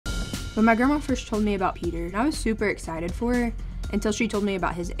When my grandma first told me about Peter, I was super excited for her until she told me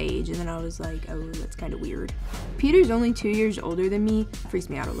about his age, and then I was like, oh, that's kind of weird. Peter's only 2 years older than me. Freaks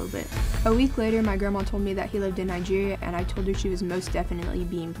me out a little bit. A week later, my grandma told me that he lived in Nigeria, and I told her she was most definitely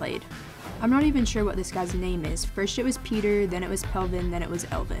being played. I'm not even sure what this guy's name is. First it was Peter, then it was Pelvin, then it was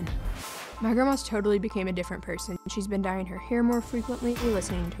Elvin. My grandma's totally became a different person. She's been dyeing her hair more frequently,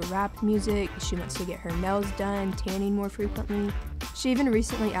 listening to rap music, she wants to get her nails done, tanning more frequently. She even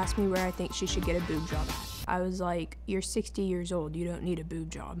recently asked me where I think she should get a boob job at. I was like, you're 60 years old, you don't need a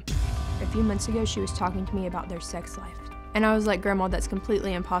boob job. A few months ago, she was talking to me about their sex life. And I was like, Grandma, that's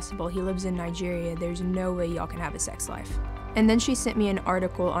completely impossible. He lives in Nigeria, there's no way y'all can have a sex life. And then she sent me an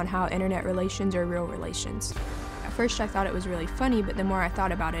article on how internet relations are real relations. At first I thought it was really funny, but the more I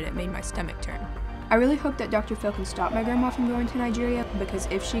thought about it, it made my stomach turn. I really hope that Dr. Phil can stop my grandma from going to Nigeria, because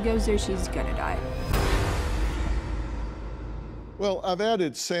if she goes there, she's gonna die. Well, I've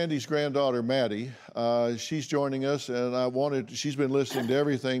added Sandi's granddaughter, Maddie. She's joining us, and she's been listening to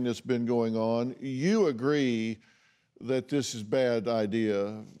everything that's been going on. You agree that this is a bad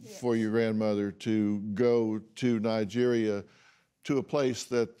idea for your grandmother to go to Nigeria, to a place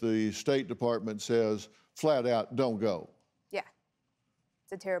that the State Department says flat out, don't go. Yeah,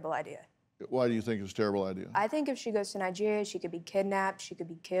 it's a terrible idea. Why do you think it's a terrible idea? I think if she goes to Nigeria, she could be kidnapped, she could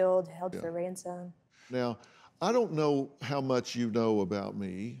be killed, held for ransom. Now, I don't know how much you know about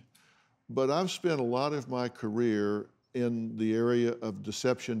me, but I've spent a lot of my career in the area of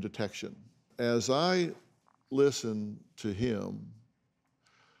deception detection. As I listened to him,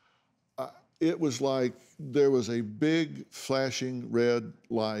 it was like there was a big flashing red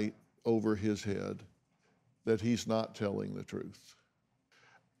light over his head that he's not telling the truth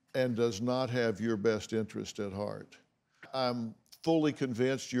and does not have your best interest at heart. I'm fully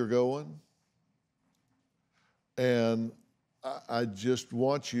convinced you're going, and I just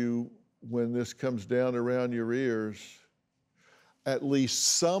want you, when this comes down around your ears, at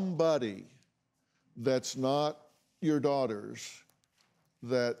least somebody that's not your daughters,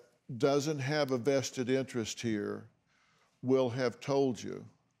 that doesn't have a vested interest here, will have told you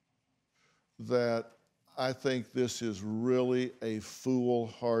that I think this is really a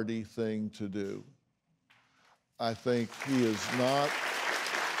foolhardy thing to do. I think he is not.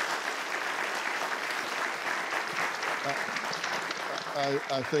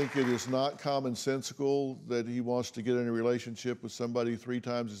 I think it is not commonsensical that he wants to get in a relationship with somebody 3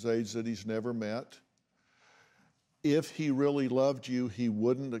 times his age that he's never met. If he really loved you, he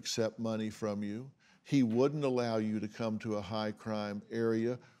wouldn't accept money from you. He wouldn't allow you to come to a high crime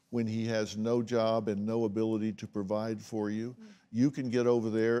area when he has no job and no ability to provide for you. You can get over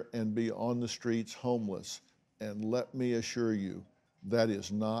there and be on the streets homeless. And let me assure you, that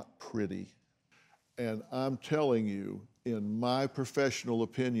is not pretty. And I'm telling you, in my professional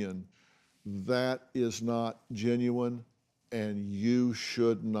opinion, that is not genuine, and you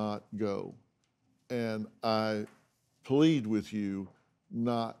should not go. And I plead with you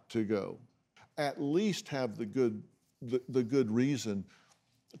not to go. At least have the good reason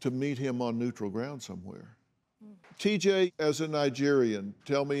to meet him on neutral ground somewhere. TJ, as a Nigerian,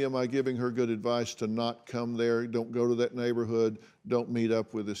 tell me, am I giving her good advice to not come there? Don't go to that neighborhood. Don't meet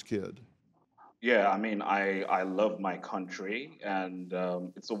up with this kid. Yeah, I mean, I love my country, and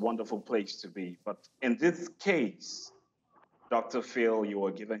it's a wonderful place to be. But in this case, Dr. Phil, you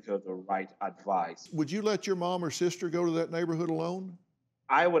are giving her the right advice. Would you let your mom or sister go to that neighborhood alone?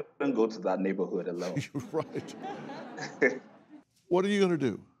 I wouldn't go to that neighborhood alone. You're right. What are you going to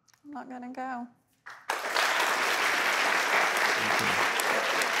do? I'm not going to go.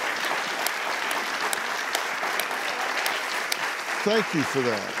 Thank you for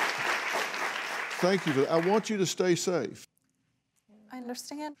that. Thank you for that. I want you to stay safe. I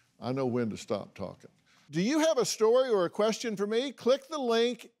understand. I know when to stop talking. Do you have a story or a question for me? Click the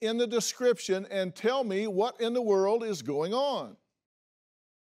link in the description and tell me what in the world is going on.